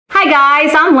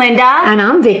guys, I'm Linda. And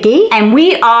I'm Vicky. And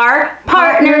we are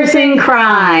Partners in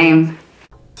Crime.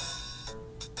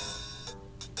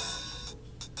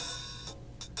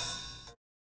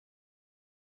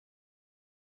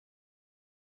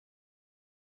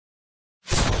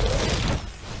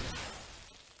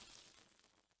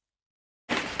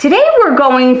 Today we're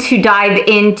going to dive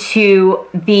into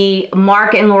the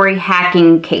Mark and Lori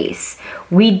hacking case.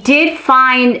 We did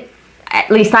find, at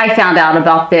least I found out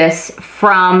about this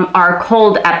from our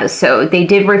cold episode. They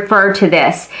did refer to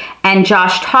this and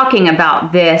Josh talking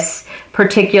about this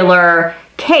particular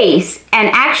case, and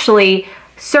actually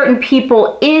certain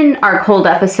people in our cold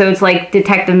episodes, like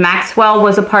Detective Maxwell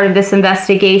was a part of this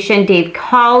investigation. Dave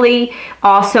Cawley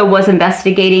also was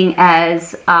investigating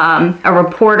as a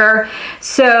reporter.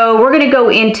 So we're going to go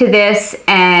into this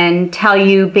and tell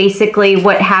you basically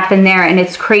what happened there. And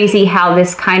it's crazy how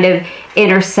this kind of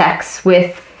intersects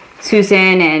with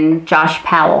Susan and Josh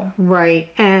Powell.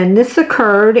 Right. And this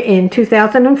occurred in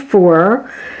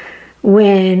 2004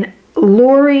 when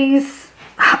Lori's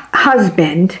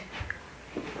husband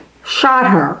shot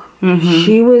her. Mm-hmm.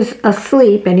 She was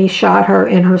asleep and he shot her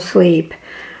in her sleep.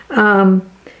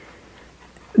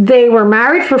 They were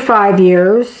married for 5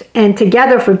 years and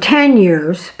together for 10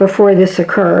 years before this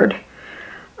occurred.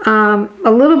 A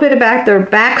little bit about their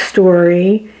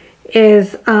backstory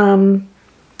is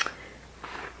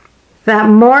that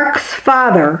Mark's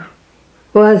father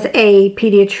was a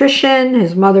pediatrician,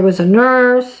 his mother was a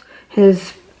nurse,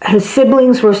 his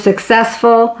siblings were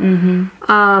successful, mm-hmm.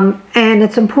 And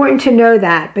it's important to know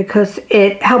that because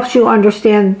it helps you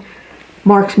understand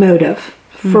Mark's motive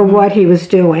for mm-hmm. what he was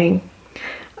doing.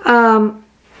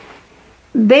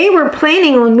 They were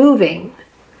planning on moving,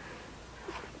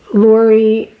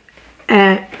 Lori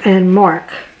and Mark.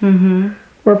 Mm-hmm.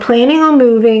 Were planning on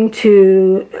moving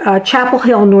to Chapel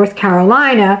Hill, North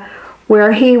Carolina,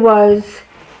 where he was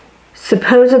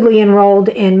supposedly enrolled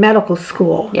in medical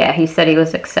school. Yeah, he said he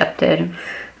was accepted.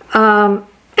 And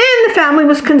the family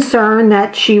was concerned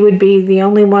that she would be the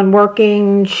only one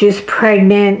working. She's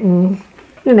pregnant and,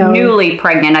 you know. Newly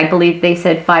pregnant, I believe they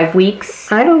said 5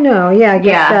 weeks. I don't know. Yeah, I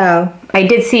guess so. I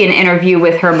did see an interview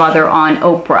with her mother on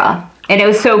Oprah. And it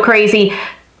was so crazy.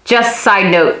 Just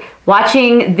side note,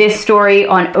 watching this story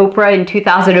on Oprah in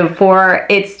 2004,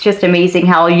 it's just amazing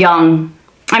how young.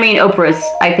 I mean,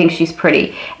 I think she's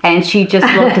pretty. And she just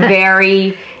looked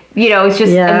very, you know, it's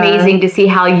just amazing to see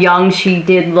how young she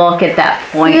did look at that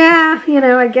point. Yeah, you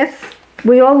know, I guess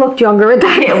we all looked younger at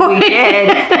that point. We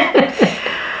did.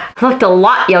 Looked a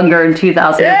lot younger in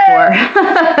 2004.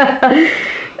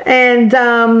 And,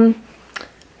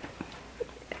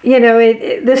 you know,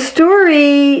 the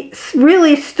story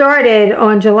really started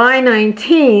on July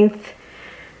 19th.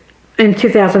 In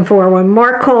 2004, when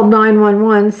Mark called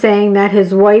 911 saying that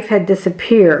his wife had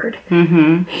disappeared.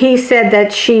 Mm-hmm. He said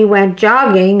that she went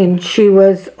jogging, and she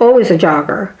was always a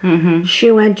jogger. Mm-hmm.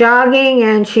 She went jogging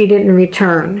and she didn't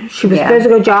return. She was supposed to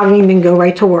go jogging and then go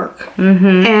right to work.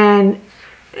 Mm-hmm. And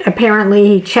apparently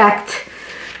he checked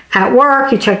at work,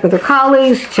 he checked with her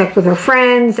colleagues, he checked with her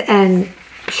friends, and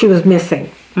she was missing.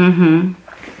 Mm-hmm.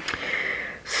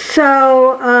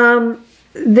 So,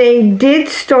 they did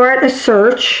start a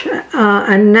search,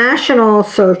 a national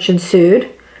search ensued,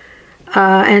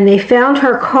 and they found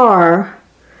her car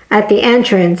at the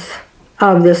entrance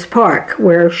of this park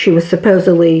where she was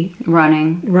supposedly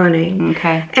running.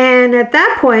 Okay. And at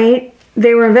that point,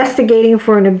 they were investigating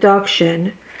for an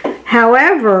abduction.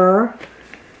 However,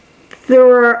 there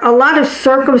were a lot of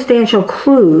circumstantial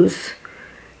clues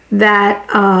that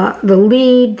the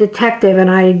lead detective, and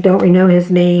I don't know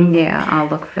his name. Yeah, I'll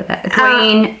look for that.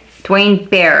 Dwayne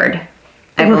Baird,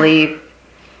 I believe.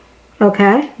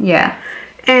 Okay. Yeah.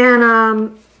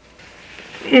 And,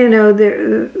 you know,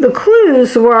 the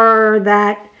clues were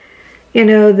that, you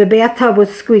know, the bathtub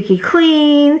was squeaky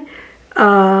clean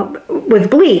with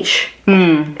bleach.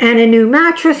 Mm. And a new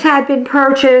mattress had been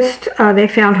purchased. They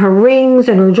found her rings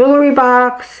and her jewelry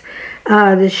box.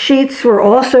 The sheets were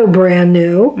also brand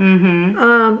new.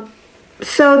 Mm-hmm.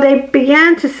 So they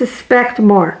began to suspect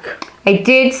Mark. I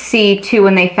did see, too,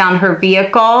 when they found her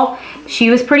vehicle, she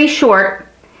was pretty short.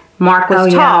 Mark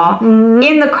was tall. Mm-hmm.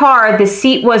 In the car, the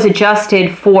seat was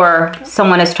adjusted for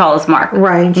someone as tall as Mark.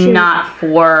 Right. Not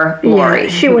for Lori. Yeah,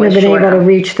 she wouldn't have been able to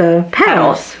reach the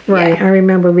pedals. Right, I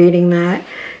remember reading that.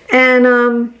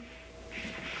 And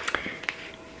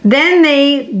then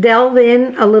they delved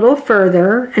in a little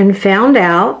further and found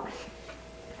out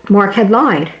Mark had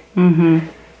lied. Mm-hmm.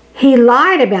 He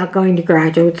lied about going to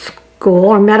graduate school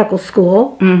or medical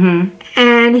school. Mm-hmm.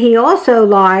 And he also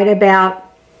lied about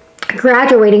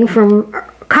graduating from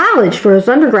college for his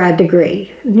undergrad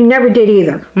degree. He never did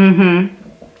either. Mm-hmm.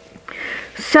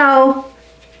 So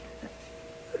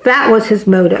that was his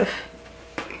motive.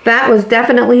 That was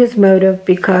definitely his motive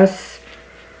because...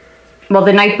 Well,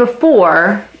 the night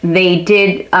before, they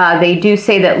do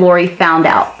say that Lori found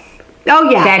out.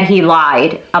 Oh, yeah. That he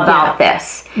lied about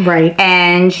this. Right.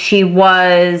 And she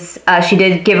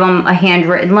did give him a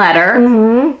handwritten letter.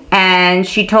 Mm-hmm. And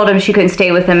she told him she couldn't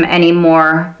stay with him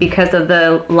anymore because of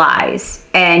the lies.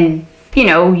 And, you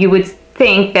know, you would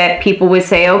think that people would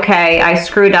say, okay, I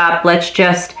screwed up. Let's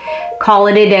just call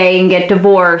it a day and get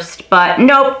divorced. But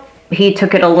nope, he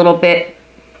took it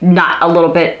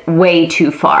way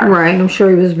too far. Right. I'm sure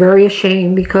he was very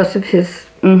ashamed because of his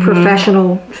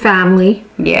professional family.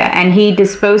 Yeah, and he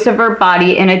disposed of her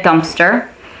body in a dumpster.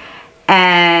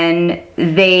 And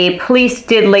police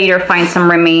did later find some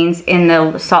remains in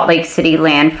the Salt Lake City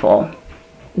landfill.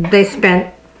 They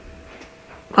spent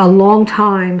a long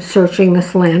time searching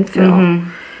this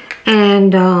landfill.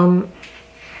 And,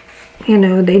 you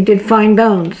know, they did find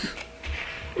bones.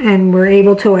 And were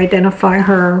able to identify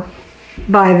her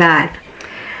by that.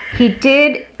 He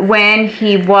did when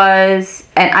he was,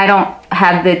 and I don't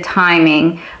have the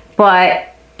timing,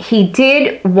 but he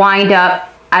did wind up,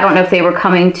 I don't know if they were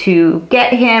coming to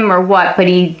get him or what, but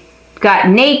he got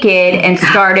naked and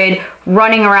started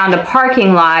running around a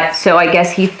parking lot. So I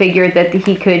guess he figured that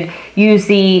he could use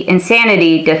the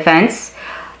insanity defense.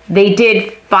 They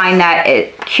did find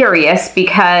that curious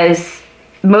because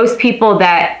most people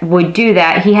that would do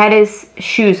that, he had his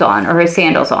shoes on or his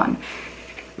sandals on.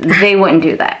 They wouldn't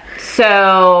do that.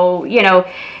 So, you know,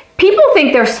 people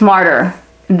think they're smarter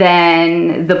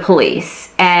than the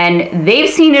police, and they've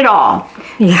seen it all.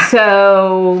 Yeah.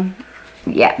 So,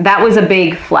 yeah, that was a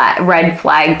big red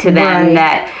flag to them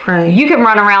you can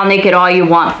run around naked all you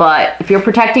want, but if you're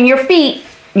protecting your feet,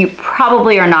 you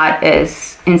probably are not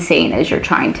as insane as you're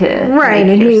trying to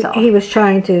make yourself. He was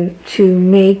trying to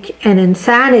make an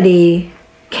insanity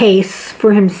case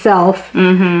for himself,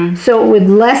 so it would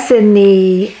lessen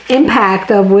the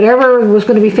impact of whatever was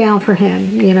going to be found for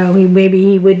him. You know, maybe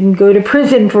he wouldn't go to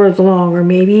prison for as long, or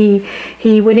maybe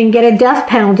he wouldn't get a death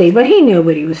penalty, but he knew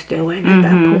what he was doing at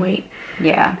that point.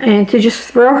 Yeah. And to just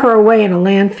throw her away in a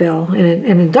landfill,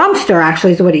 in a dumpster,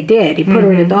 actually, is what he did. He put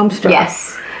her in a dumpster.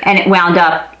 Yes. And it wound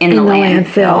up in the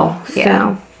landfill.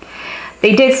 Yeah. So.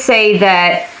 They did say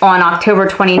that on October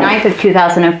 29th of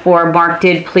 2004, Mark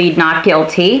did plead not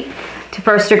guilty to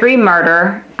first-degree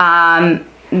murder,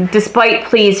 despite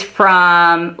pleas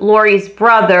from Lori's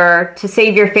brother to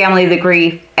save your family the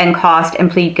grief and cost and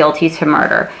plead guilty to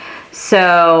murder.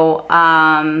 So,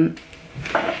 I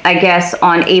guess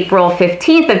on April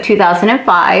 15th of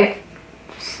 2005,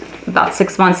 about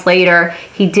 6 months later,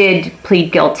 he did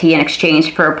plead guilty in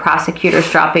exchange for prosecutors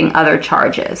dropping other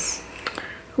charges.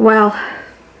 Well,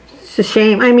 it's a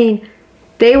shame. I mean,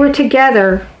 they were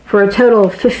together for a total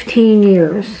of 15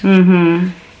 years.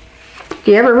 Do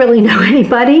you ever really know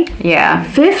anybody? Yeah.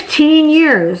 15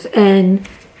 years, and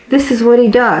this is what he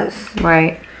does.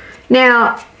 Right.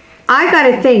 Now, I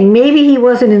gotta think, maybe he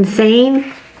wasn't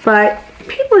insane, but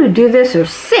people who do this are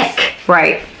sick.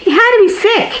 Right. He had to be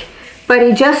sick, but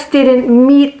he just didn't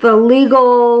meet the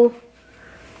legal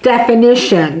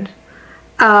definition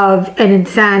of an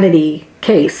insanity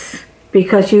case,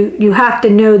 because you have to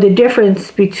know the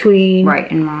difference between right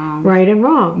and wrong. Right and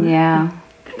wrong. Yeah.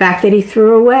 The fact that he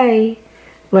threw away,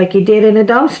 like he did in a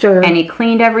dumpster, and he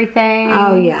cleaned everything.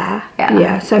 Oh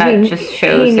yeah. So that just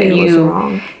shows that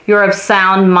you're of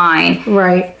sound mind.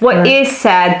 Right. What is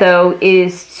sad though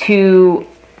is to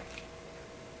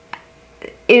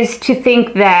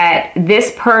think that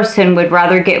this person would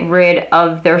rather get rid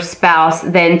of their spouse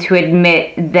than to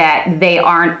admit that they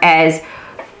aren't as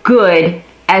good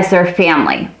as their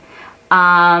family.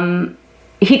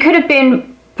 He could have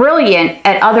been brilliant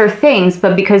at other things,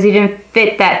 but because he didn't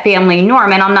fit that family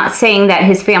norm, and I'm not saying that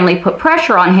his family put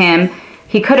pressure on him,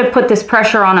 he could have put this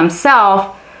pressure on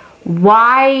himself.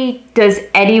 Why does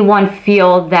anyone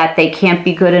feel that they can't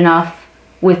be good enough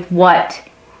with what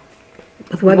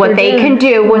they can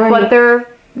do, with what their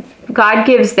God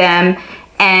gives them,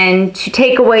 and to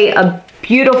take away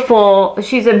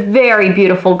she's a very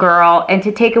beautiful girl, and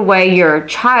to take away your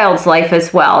child's life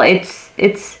as well. It's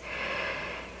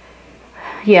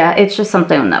just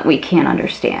something that we can't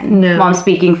understand. No. Well, I'm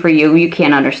speaking for you. You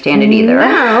can't understand it either.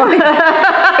 No.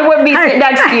 I wouldn't be sitting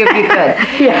next to you if you could.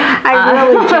 Yeah, I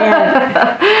really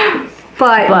can't.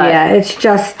 But yeah, it's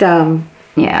just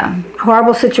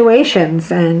horrible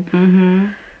situations, and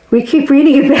we keep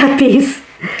reading about these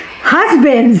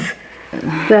husbands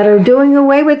that are doing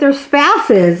away with their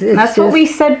spouses. It's That's what we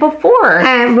said before.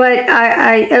 But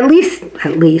I at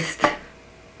least,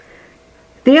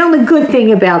 the only good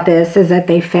thing about this is that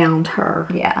they found her.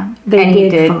 Yeah. They and did he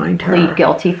did find her. plead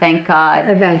guilty, thank God.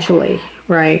 Eventually,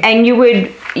 right. And you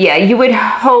would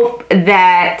hope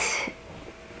that,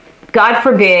 God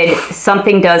forbid,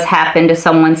 something does happen to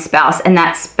someone's spouse and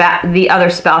that the other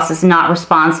spouse is not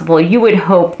responsible. You would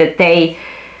hope that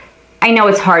I know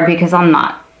it's hard because I'm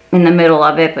not in the middle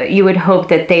of it, but you would hope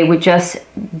that they would just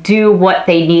do what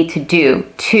they need to do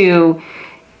to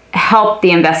help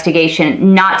the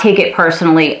investigation, not take it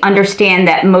personally, understand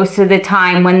that most of the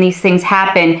time when these things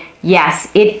happen, yes,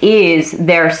 it is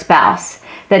their spouse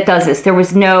that does this. There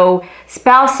was no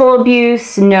spousal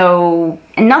abuse,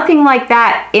 nothing like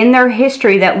that in their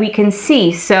history that we can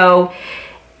see. So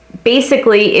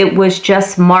basically it was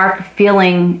just Mark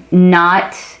feeling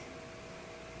not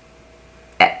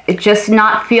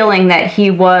feeling that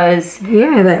he was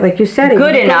that, like you said,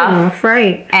 good enough,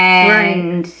 right?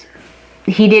 And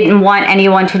he didn't want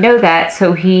anyone to know that,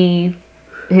 so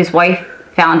his wife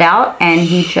found out, and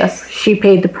she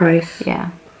paid the price.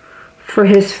 Yeah. For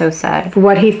his so sad. For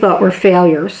what he thought were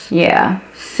failures. Yeah.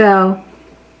 So.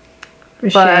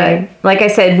 But like I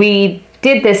said, we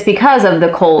did this because of the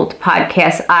Cold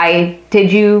podcast.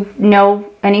 Did you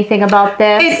know anything about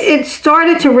this? It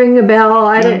started to ring a bell.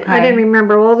 I didn't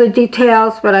remember all the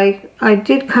details, but I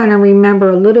did kind of remember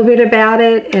a little bit about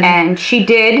it. And she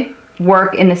did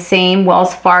work in the same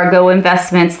Wells Fargo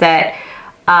investments that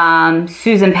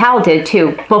Susan Powell did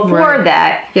too. Before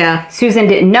that, Susan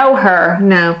didn't know her.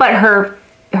 No. But her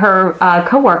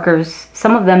co-workers,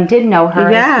 some of them did know her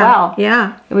as well.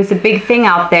 Yeah. It was a big thing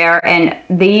out there, and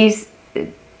this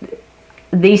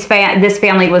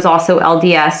family was also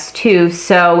LDS too,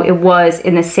 so it was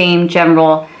in the same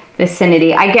general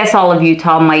vicinity. I guess all of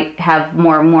Utah might have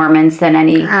more Mormons than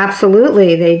any.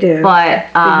 Absolutely, they do. But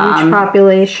huge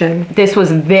population. This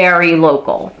was very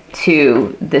local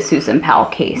to the Susan Powell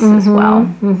case as well.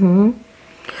 Mm-hmm.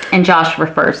 And Josh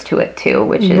refers to it too,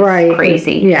 which is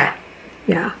crazy.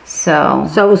 Yeah. So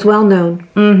it was well known.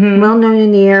 Mm-hmm. Well known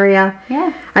in the area.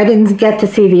 Yeah. I didn't get to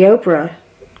see the Oprah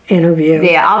interview.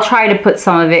 Yeah, I'll try to put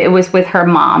some of it. It was with her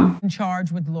mom.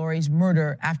 Charged with Lori's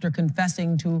murder after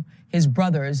confessing to his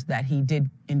brothers that he did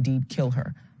indeed kill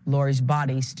her. Lori's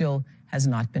body still has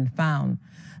not been found.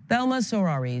 Thelma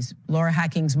Soraris, Laura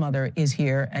Hacking's mother, is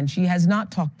here, and she has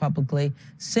not talked publicly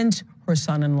since her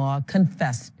son-in-law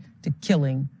confessed to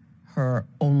killing her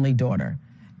only daughter.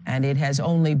 And it has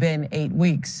only been 8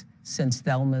 weeks since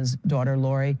Thelma's daughter,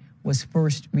 Lori, was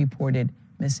first reported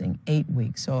missing. 8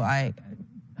 weeks. So I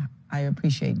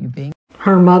appreciate you being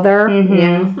her mother.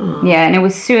 Mm-hmm. Yeah, and it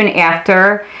was soon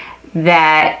after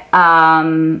that.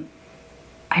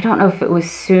 I don't know if it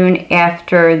was soon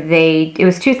after it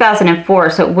was 2004,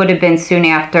 so it would have been soon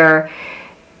after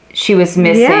she was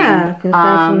missing. Yeah, because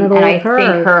that's when it all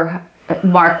occurred. I think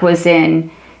Mark was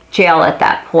in jail at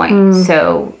that point,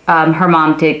 so her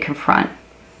mom did confront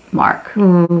Mark.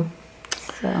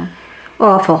 So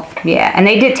awful. Yeah, and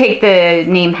they did take the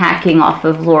name Hacking off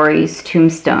of Lori's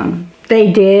tombstone.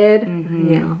 They did.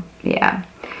 Mm-hmm. Yeah.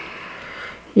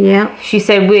 She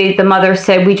said the mother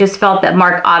said, we just felt that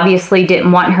Mark obviously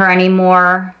didn't want her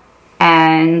anymore,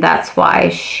 and that's why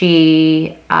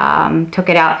she took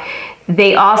it out.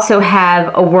 They also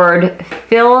have a word,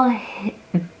 Philhinha.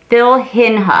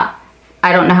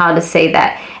 I don't know how to say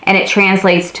that. And it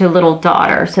translates to little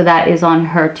daughter. So that is on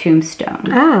her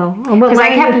tombstone. Oh. Because I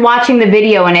kept watching the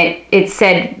video and it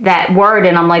said that word.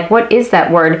 And I'm like, what is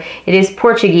that word? It is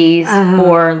Portuguese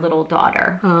for little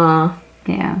daughter.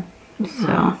 Yeah.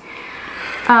 So,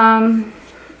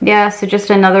 so just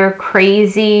another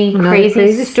crazy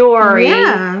story.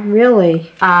 Yeah,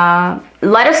 really.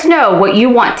 Let us know what you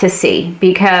want to see,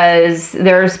 because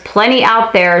there's plenty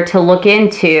out there to look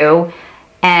into.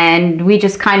 And we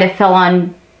just kind of fell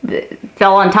on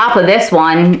top of this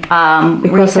one,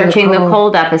 researching the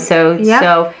Cold episode. Yep.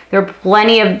 So there are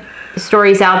plenty of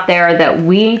stories out there that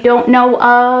we don't know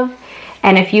of.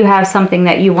 And if you have something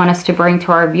that you want us to bring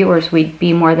to our viewers, we'd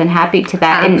be more than happy to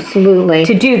that. Absolutely. And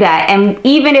to do that. And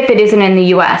even if it isn't in the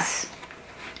U.S.,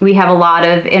 we have a lot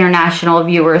of international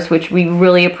viewers, which we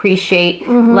really appreciate.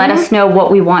 Let us know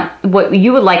what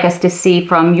you would like us to see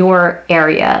from your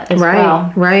area as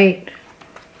well. Right.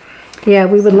 Yeah,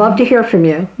 we would love to hear from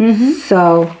you.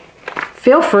 So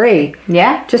feel free.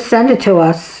 Yeah. Just send it to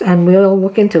us and we'll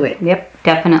look into it. Yep,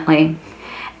 definitely.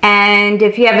 And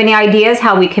if you have any ideas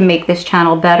how we can make this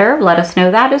channel better, let us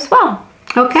know that as well.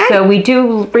 Okay. So we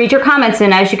do read your comments,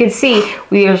 and as you can see,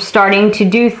 we are starting to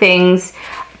do things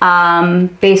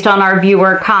based on our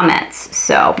viewer comments.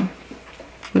 So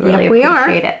We really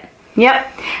appreciate it.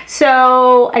 Yep.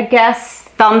 So I guess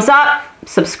thumbs up,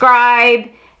 subscribe,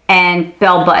 and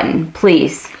bell button,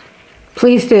 please.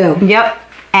 Please do. Yep.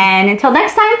 And until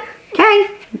next time, okay.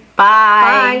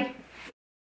 Bye. Bye.